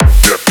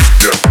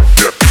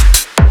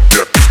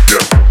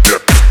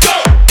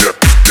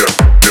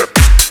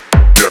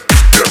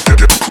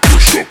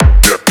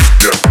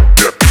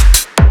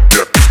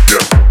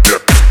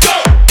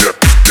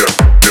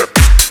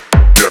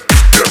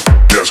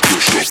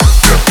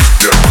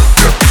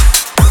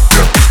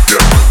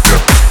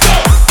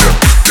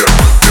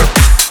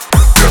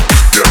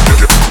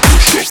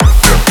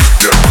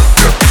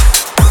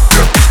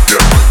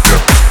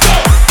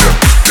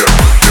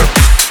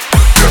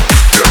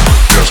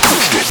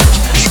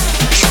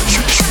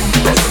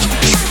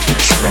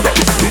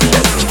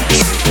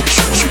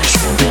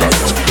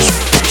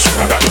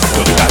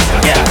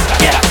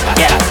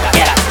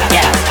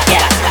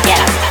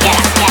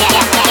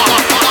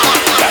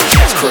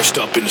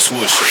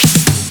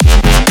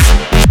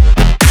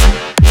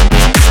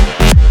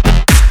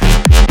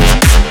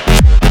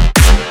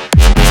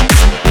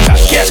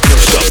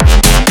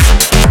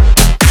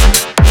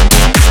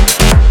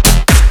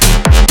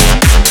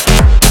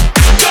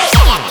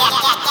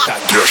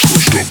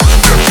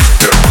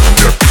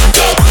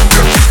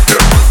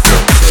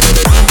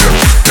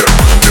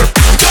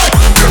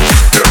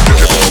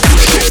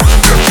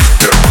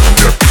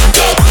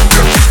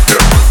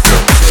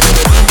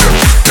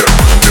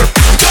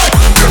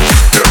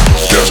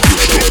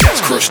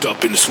crushed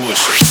up in the swoosh.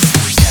 Crushed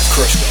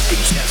up in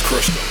the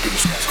crushed up in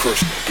the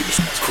crushed up in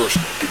the crushed up in the crushed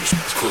up in the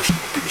crushed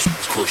up in the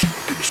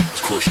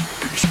crushed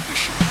up in the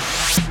swoosh.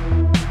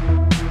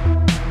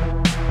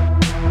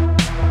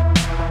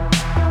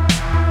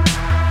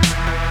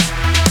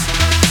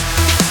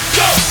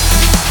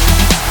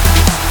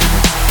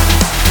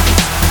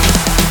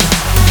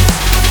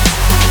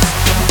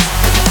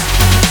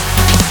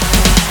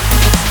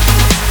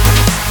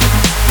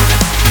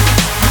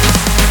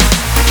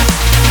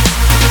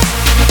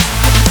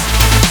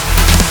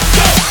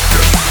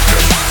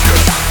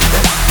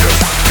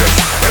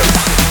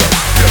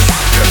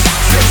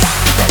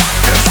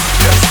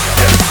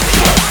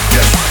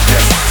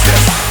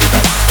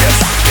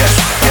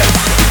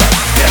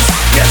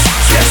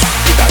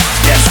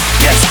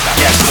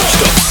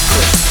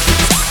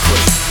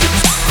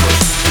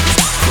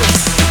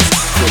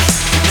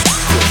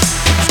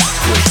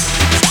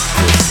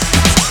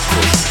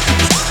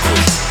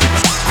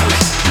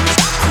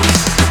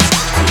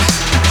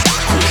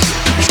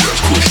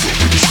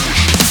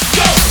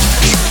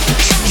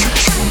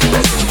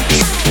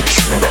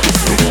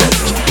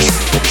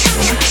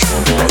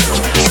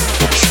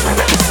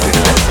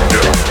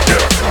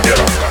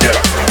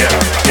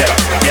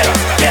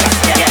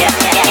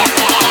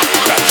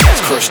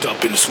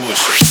 Up in the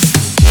swoosh.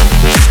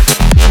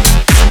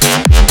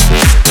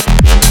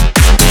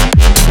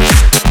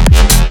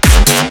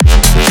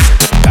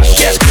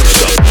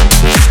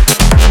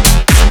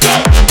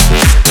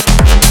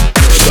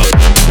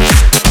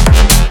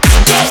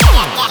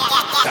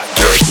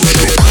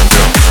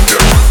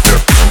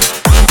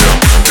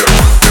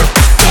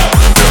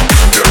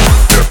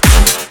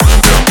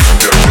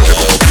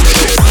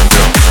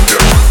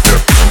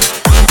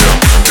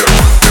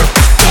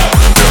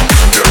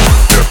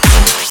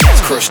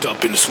 Crushed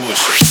up in the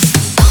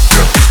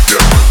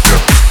swoosh.